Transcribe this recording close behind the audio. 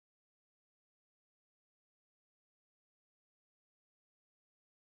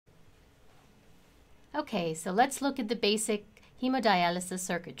Okay, so let's look at the basic hemodialysis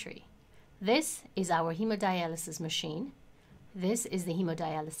circuitry. This is our hemodialysis machine. This is the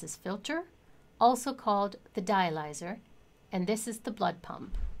hemodialysis filter, also called the dialyzer, and this is the blood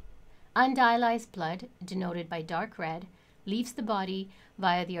pump. Undialyzed blood, denoted by dark red, leaves the body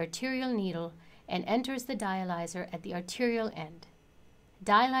via the arterial needle and enters the dialyzer at the arterial end.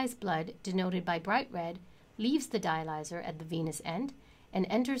 Dialyzed blood, denoted by bright red, leaves the dialyzer at the venous end and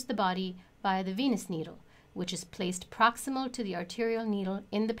enters the body via the venous needle, which is placed proximal to the arterial needle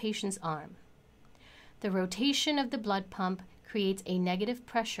in the patient's arm. The rotation of the blood pump creates a negative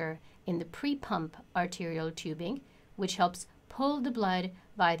pressure in the pre-pump arterial tubing, which helps pull the blood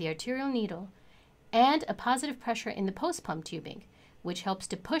via the arterial needle, and a positive pressure in the post-pump tubing, which helps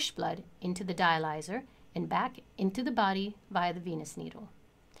to push blood into the dialyzer and back into the body via the venous needle.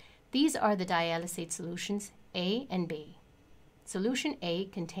 These are the dialysate solutions A and B. Solution A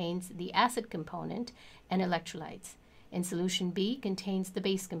contains the acid component and electrolytes, and solution B contains the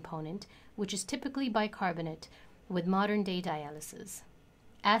base component, which is typically bicarbonate with modern-day dialysis.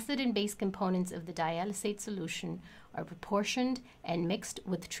 Acid and base components of the dialysate solution are proportioned and mixed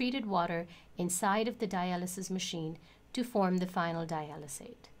with treated water inside of the dialysis machine to form the final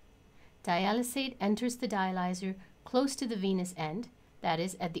dialysate. Dialysate enters the dialyzer close to the venous end, that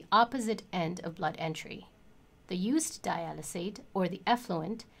is, at the opposite end of blood entry. The used dialysate, or the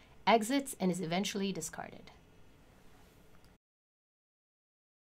effluent, exits and is eventually discarded.